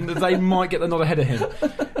imagine that they might get the nod ahead of him.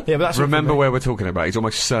 Yeah, but that's remember where we're talking about. He's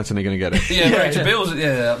almost certainly going to get it. Bielsa.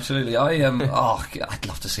 Yeah, absolutely. I'd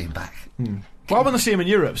love to see him back. Well, I want to see him in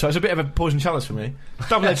Europe, so it's a bit of a poison chalice for me.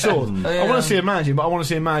 Double-edged sword. I want to see him managing, but I want to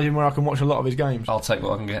see him managing where I can watch a lot of his games. I'll take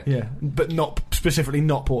what I can get. Yeah, but specifically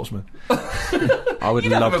not Portsmouth. I would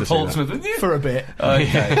love to see Portsmouth, that. For a bit.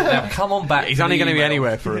 Okay, now come on back. He's only going to be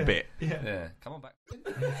anywhere for a bit. Yeah, come on back.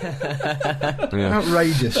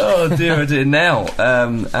 Outrageous. Oh dear. Now,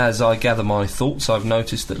 as I gather my thoughts, I've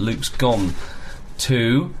noticed that Luke's gone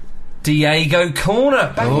to Diego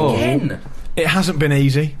Corner back again. It hasn't been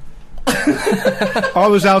easy. I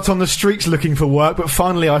was out on the streets looking for work, but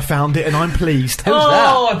finally I found it, and I'm pleased. Who's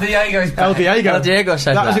that? Diego's back. El Diego. El Diego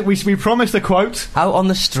said that. Was it. We promised a quote. Out on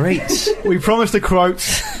the streets. We promised a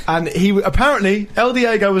quote, and apparently El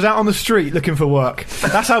Diego was out on the street looking for work.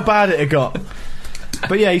 That's how bad it had got.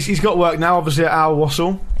 But yeah, he's got work now, obviously at Al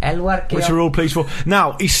Wassel, which we're all pleased for.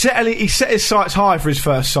 Now he set his sights high for his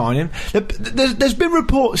first signing. There's been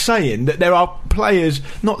reports saying that there are players,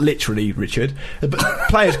 not literally Richard, but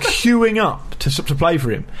players queuing up to play for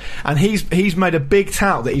him, and he's made a big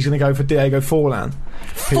tout that he's going to go for Diego Forlan.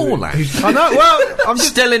 Forlan? I know. Well, I'm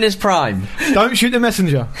still in his prime. Don't shoot the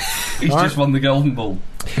messenger. He's just won the golden ball.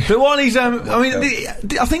 But while he's,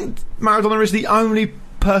 I think Maradona is the only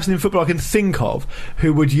person in football I can think of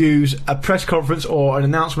who would use a press conference or an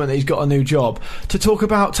announcement that he's got a new job to talk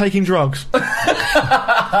about taking drugs. So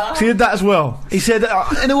he did that as well. He said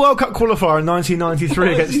that in a World Cup qualifier in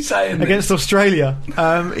 1993 against Australia,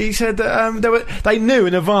 he said that they knew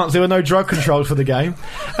in advance there were no drug controls for the game,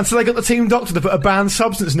 and so they got the team doctor to put a banned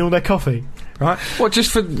substance in all their coffee. Right? What,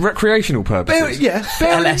 just for recreational purposes?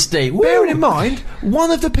 LSD. Bearing in mind,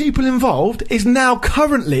 one of the people involved is now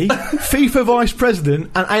currently FIFA Vice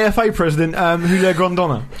President and AFA President Julio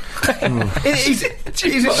Grondona.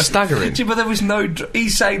 It's staggering. But there was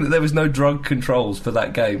he's saying that there was no drug controls for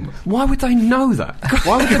that game. Why would they know that?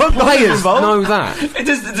 Why would the players know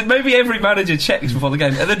that? Maybe every manager checks before the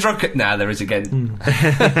game. Are the drug... there is again.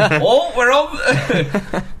 Oh, we're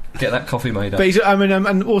on... Get that coffee made up. But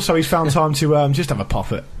and also he's found time to just have a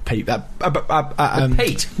pop at Pete.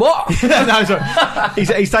 Pete? What? No, sorry.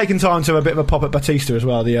 He's taken time to have a bit of a pop at Batista as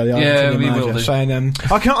well, the Argentinian manager, saying,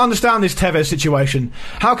 I can't understand this Tevez situation.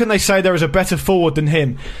 How can they say there is a better forward than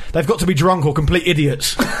him? They've got to be drunk or complete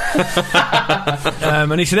idiots.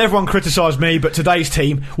 And he said, everyone criticised me, but today's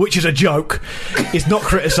team, which is a joke, is not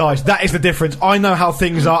criticised. That is the difference. I know how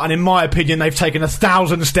things are, and in my opinion, they've taken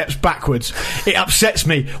 1,000 steps backwards. It upsets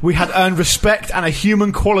me. We had earned respect and a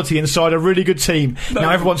human quality inside a really good team. Now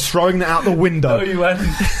everyone's throwing that out the window. No, you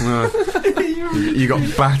hadn't. You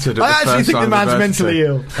got battered at I actually think the man's mentally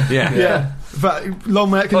ill. Yeah. But long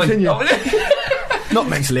may it continue. Not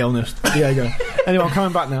mentally illness, Diego. Anyway, I'm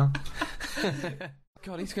coming back now.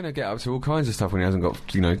 God, he's going to get up to all kinds of stuff when he hasn't got,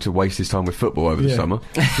 to waste his time with football over the summer.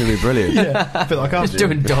 It's going to be brilliant. I feel like I'm just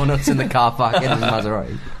doing donuts in the car park in the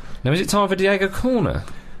Maserati. Now, is it time for Diego Corner?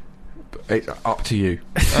 It's up to you.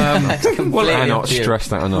 I cannot stress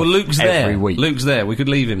that enough. Well, Luke's there. Every week. Luke's there. We could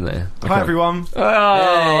leave him there. Okay. Hi, everyone.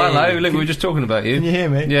 Oh, hello. Luke, we were just talking about you. Can you hear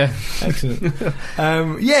me? Yeah. Excellent.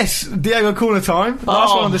 Yes, Diego Corner time.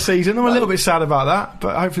 Last one of the season. I'm a little bit sad about that,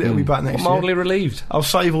 but hopefully it'll be back next year. Mildly relieved. I'll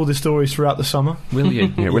save all the stories throughout the summer. Will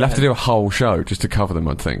you? Yeah, we'll have to do a whole show just to cover them,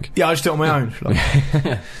 I'd think. Yeah, I'll just do it on my own.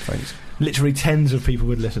 Thanks. Literally tens of people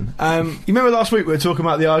would listen. You remember last week we were talking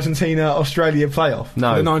about the Argentina-Australia playoff?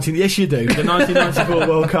 No. Yes, you do. The 1994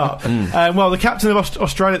 World Cup. Well, the captain of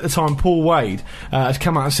Australia at the time, Paul Wade, has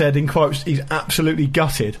come out and said, in quotes, he's absolutely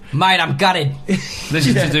gutted. Mate, I'm gutted. This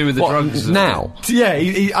is to do with the drugs. Now? Yeah,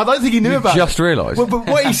 I don't think he knew about it. Just realised. Well, but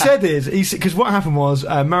what he said is, because what happened was,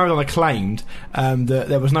 Maradona claimed that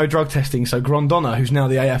there was no drug testing, so Grondona, who's now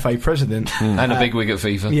the AFA president... and a big wig at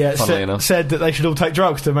FIFA, funnily enough. said that they should all take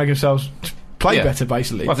drugs to make themselves play better,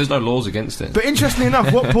 basically. Well, if there's no laws against it. But interestingly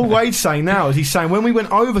enough, what Paul Wade's saying now is he's saying when we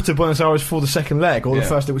went over to Buenos Aires for the second leg, or the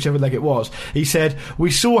first leg, whichever leg it was, he said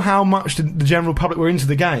we saw how much the general public were into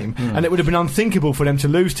the game, and it would have been unthinkable for them to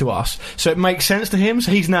lose to us. So it makes sense to him,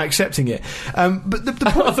 so he's now accepting it. But the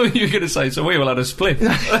point I thought you were going to say, so we all had a split.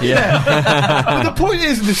 But the point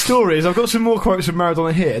is in the story is I've got some more quotes from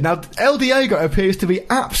Maradona here. Now, El Diego appears to be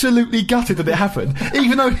absolutely gutted that it happened,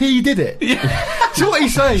 even though he did it. So what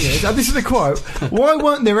he's saying is, and this is a quote, why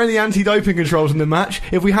weren't there any anti-doping controls in the match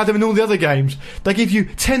if we had them in all the other games? They give you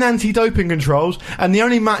 10 anti-doping controls, and the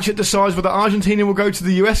only match that decides whether Argentina will go to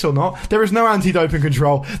the US or not, there is no anti-doping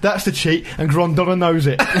control. That's the cheat, and Grondona knows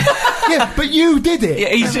it. Yeah, but you did it. Yeah,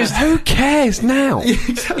 he's just, who cares now?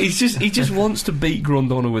 he just wants to beat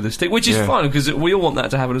Grondona with a stick, which is fine because we all want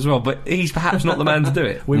that to happen as well. But he's perhaps not the man to do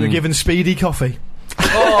it. We were given speedy coffee.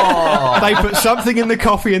 They put something in the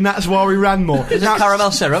coffee, and that's why we ran more. Is it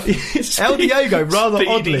caramel syrup? El Diego rather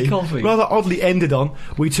oddly ended on,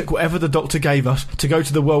 we took whatever the doctor gave us to go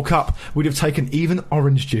to the World Cup. We'd have taken even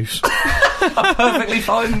orange juice. A perfectly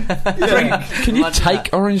fine drink. Can you take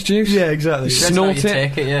orange juice? Yeah, exactly. Snort it.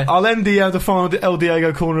 Take it, yeah. I'll end the final El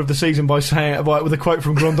Diego corner of the season by saying with a quote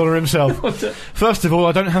from Grondona himself. First of all,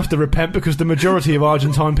 I don't have to repent because the majority of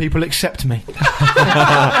Argentine people accept me.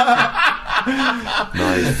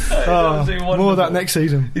 Nice. More of that next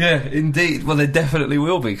season. Yeah, indeed. Well, there definitely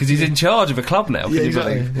will be because he's in charge of a club now. Yeah,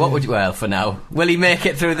 exactly. What would you? Well, for now, will he make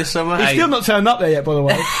it through the summer? He's still not turned up there yet, by the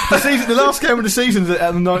way. The last game of the season's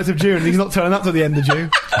at the 9th of June. He's not turning up till the end of June.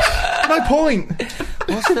 No point.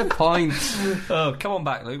 What's the point? Oh, come on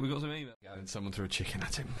back, Luke. We've got some email. Someone threw a chicken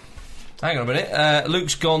at him. Hang on a minute.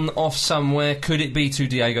 Luke's gone off somewhere. Could it be to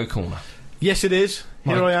Diego Corner? Yes, it is.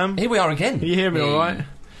 Here I am. Here we are again. Can you hear me all right?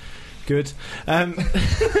 Good.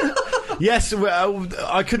 Yes,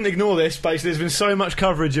 I couldn't ignore this. Basically, there's been so much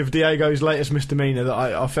coverage of Diego's latest misdemeanour that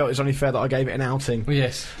I felt it's only fair that I gave it an outing.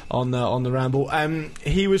 Yes. On the Ramble.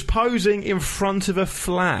 He was posing in front of a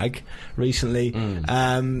flag recently,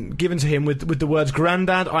 given to him with the words,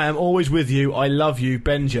 "Grandad, I am always with you. I love you,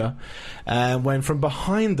 Benja." When from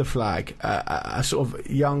behind the flag, a sort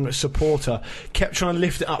of young supporter kept trying to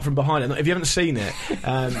lift it up from behind it. If you haven't seen it,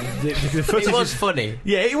 the footage it was funny.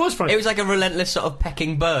 Yeah, it was funny. It was like a relentless sort of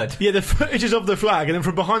pecking bird. Yeah, the footage is of the flag, and then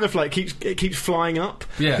from behind the flag, it keeps flying up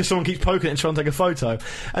because someone keeps poking it and trying to take a photo.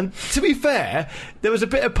 And to be fair, there was a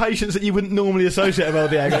bit of patience that you wouldn't normally associate with El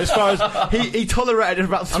Diego. As far as he tolerated it for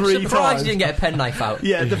about 3 times. I'm surprised he didn't get a penknife out.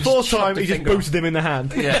 Yeah, the 4th time he just booted him in the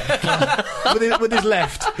hand. Yeah, with his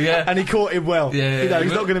left. Yeah, and he caught him well. Yeah,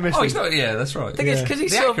 he's not going to miss. Oh, he's not. Yeah, that's right. I think it's because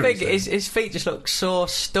he's so big. His feet just look so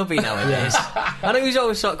stubby nowadays. I know he's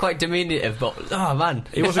always sort of quite diminutive, but oh man,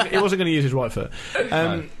 he wasn't going to use his right foot.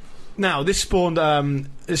 No. Now, this spawned,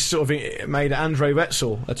 this sort of made Andre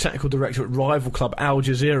Wetzel, a technical director at rival club Al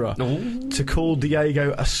Jazeera, to call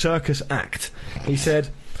Diego a circus act. He said,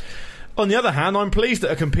 "On the other hand, I'm pleased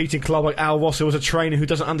that a competing club like Al Rossi was a trainer who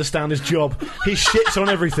doesn't understand his job. He shits on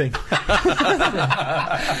everything."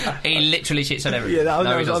 He literally shits on everything. Yeah, I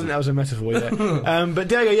think that was a metaphor, yeah.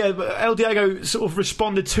 But El Diego sort of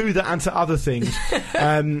responded to that and to other things.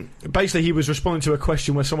 Basically, he was responding to a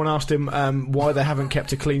question where someone asked him why they haven't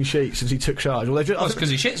kept a clean sheet since he took charge. Well, that's because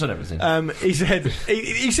he shits on everything. He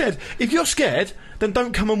said, if you're scared, then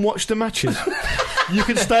don't come and watch the matches. You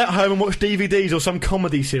can stay at home and watch DVDs or some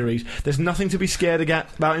comedy series. There's nothing to be scared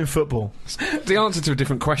about in football. The answer to a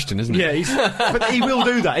different question, isn't it? Yeah, but he will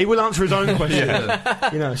do that. He will answer his own question.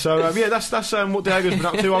 You know. So that's what Diego's been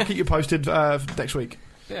up to. I'll keep you posted next week.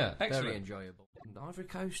 Yeah, excellent. Very enjoyable. Ivory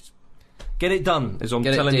Coast. Get it done, as I'm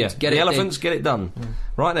telling you. Get the elephants, get it done.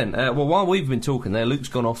 Right then. Well, while we've been talking there, Luke's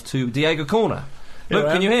gone off to Diego Corner. Luke,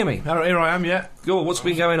 can you hear me? Here I am, yeah. Go, what's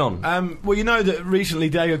been going on? Well, you know that recently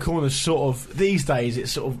Diego Corner's sort of, these days,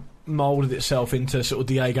 it's sort of moulded itself into sort of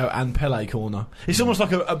Diego and Pele Corner. It's almost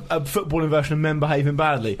like a footballing version of Men Behaving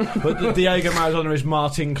Badly. But Diego Maradona is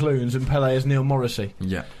Martin Clunes and Pele is Neil Morrissey.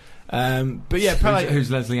 Yeah. But yeah, Pele... Who's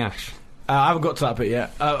Leslie Ash? I haven't got to that bit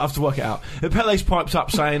yet. I have to work it out. Pele's piped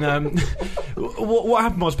up saying what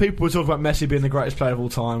happened was people were talking about Messi being the greatest player of all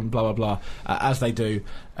time, blah blah blah, as they do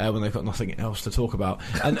when they've got nothing else to talk about.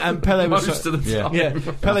 And Pele was most of the time. Yeah,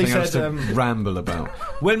 Pele said ramble about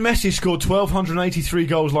when Messi scored 1,283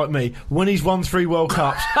 goals like me, when he's won 3 World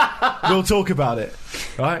Cups, we'll talk about it.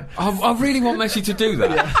 Right? I really want Messi to do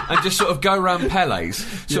that and just sort of go round Pele's,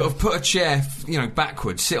 sort of put a chair,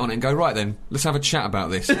 backwards, sit on it, and go, right then, let's have a chat about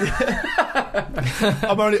this.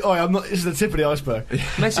 I'm not. This is the tip of the iceberg.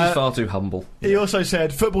 Messi's far too humble. He also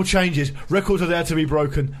said, football changes, records are there to be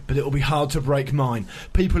broken, but it will be hard to break mine.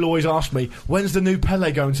 People always ask me, when's the new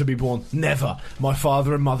Pele going to be born? Never. My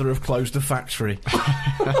father and mother have closed the factory.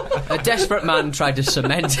 A desperate man tried to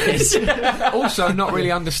cement his. Also, not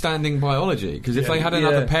really understanding biology, because if they had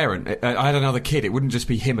another parent, I had another kid, it wouldn't just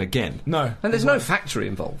be him again. No. And there's no factory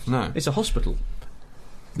involved. No. It's a hospital.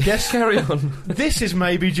 Yes, carry on. This is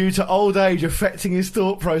maybe due to old age affecting his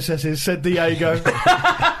thought processes, said Diego.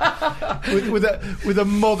 with a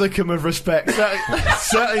modicum of respect.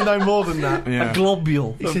 Certainly no more than that. Yeah. A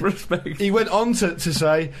globule of respect. He went on to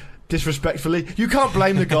say, disrespectfully, you can't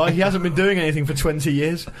blame the guy, he hasn't been doing anything for 20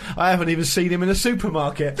 years. I haven't even seen him in a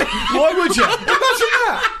supermarket. Why would you? Imagine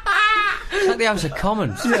that! It's like the House of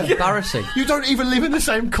Commons. It's embarrassing. You don't even live in the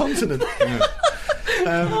same continent.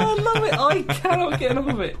 I love it. I cannot get enough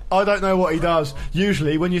of it. I don't know what he does.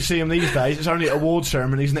 Usually, when you see him these days, it's only at award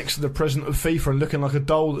ceremonies next to the president of FIFA and looking like a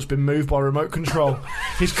doll that's been moved by remote control.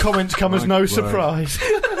 His comments come as no surprise.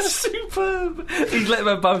 Superb. He's let them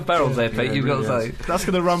have both barrels there, Pete. You've got to say. That's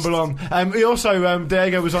going to rumble on. He also,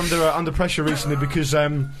 Diego was under pressure recently because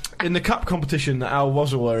in the cup competition that Al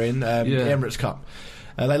Wazzle were in, the Emirates Cup,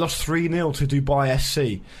 they lost 3-0 to Dubai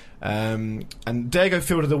SC. And Diego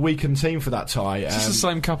fielded the weakened team for that tie. Is this the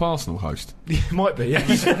same cup Arsenal host? It might be, yeah.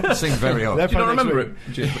 Seems very odd. Do you not remember it,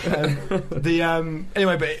 Jim?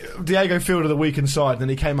 Anyway, but Diego fielded the weakened side, and then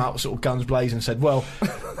he came out sort of guns blazing and said, well,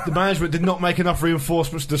 the management did not make enough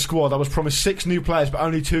reinforcements to the squad. I was promised 6 new players, but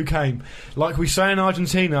only 2 came. Like we say in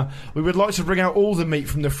Argentina, we would like to bring out all the meat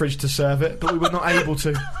from the fridge to serve it, but we were not able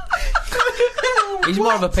to. He's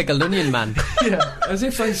more of a pickled onion man. Yeah, as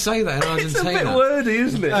if they say that in Argentina. It's a bit wordy,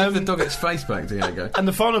 isn't it? Give the dog its face back, Diego. And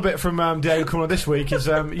the final bit from Diego Corner this week is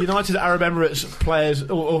United Arab Emirates players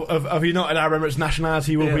of United Arab Emirates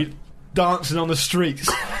nationality will be dancing on the streets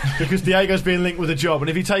because Diego's being linked with a job.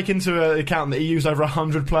 And if you take into account that he used over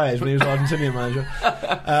 100 players when he was Argentinian manager,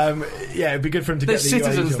 it'd be good for him to get the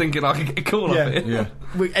citizens UAE thinking I can get a call off it. Yeah.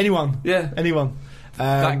 Anyone. Yeah. Anyone.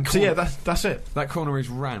 That's it. That corner is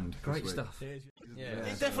rammed. Great stuff.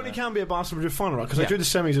 It definitely can be a Barcelona Madrid final, right? Because they drew the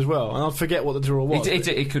semis as well, and I'll forget what the draw was.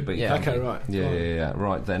 It could be. Yeah. Okay, right. Yeah.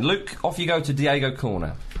 Right then. Luke, off you go to Diego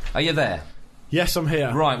Corner. Are you there? Yes, I'm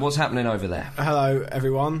here. Right, what's happening over there? Hello,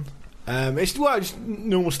 everyone. It's just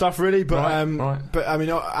normal stuff, really. But right. But I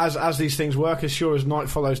mean, as these things work, as sure as night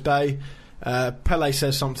follows day, Pele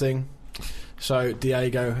says something, so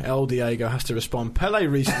Diego has to respond. Pele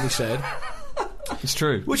recently said, "It's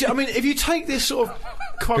true." Which I mean, if you take this sort of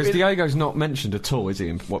because Diego's not mentioned at all, is he?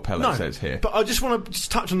 In what Pele says here. But I just want to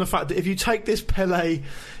touch on the fact that if you take this Pele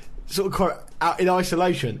sort of quote out in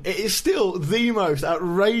isolation, it is still the most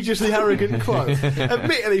outrageously arrogant quote,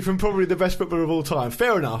 admittedly from probably the best footballer of all time.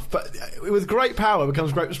 Fair enough, but with great power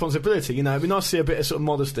comes great responsibility. You know, it'd be nice to see a bit of sort of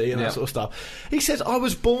modesty and that sort of stuff. He says, "I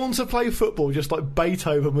was born to play football, just like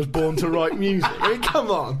Beethoven was born to write music." I mean,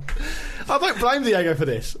 come on. I don't blame Diego for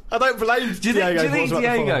this. I don't blame Diego. Do you think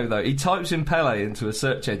Diego, though, he types in Pele into a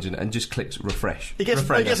search engine and just clicks refresh? He gets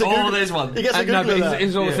refresh. a Google, there's one. He gets a Google but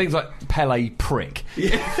it's all things like Pele prick,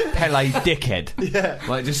 Pele dickhead,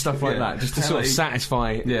 like just stuff like that, just to sort of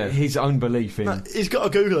satisfy his own belief in. No, he's got a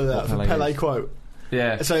Google of that for Pele quote.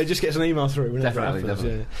 Yeah. So he just gets an email through whenever it happens.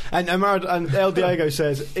 Definitely. Yeah. And El Diego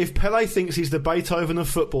says, if Pele thinks he's the Beethoven of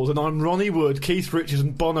football, then I'm Ronnie Wood, Keith Richards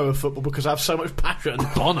and Bono of football because I have so much passion.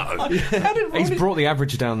 Bono? He's brought the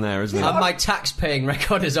average down there, hasn't he? My tax-paying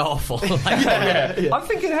record is awful. I'm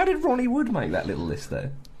thinking, how did Ronnie Wood make that little list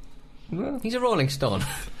there? He's a Rolling Stone.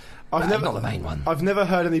 Not the main one. I've never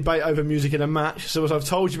heard any Beethoven music in a match, so as I've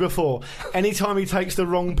told you before, anytime he takes the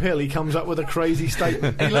wrong pill, he comes up with a crazy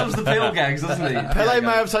statement. He loves the pill gags, doesn't he? Pele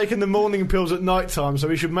may have taken the morning pills at night time, so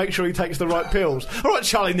he should make sure he takes the right pills. All right,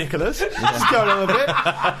 Charlie Nicholas, let's go on a bit.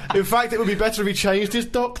 In fact, it would be better if he changed his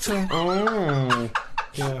doctor. Oh.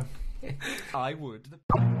 Yeah. I would.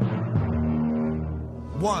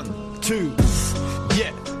 1, 2,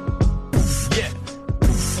 yeah.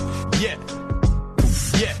 Yeah.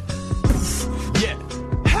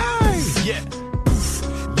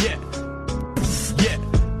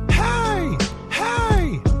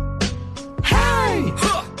 Hey!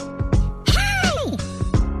 Huh.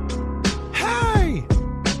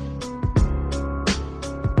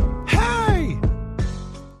 Hey!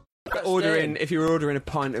 If you were ordering a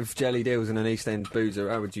pint of jelly deals in an East End boozer,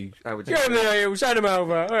 how would you? Give him the heels, send him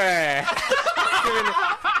over.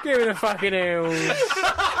 Give him the fucking heels.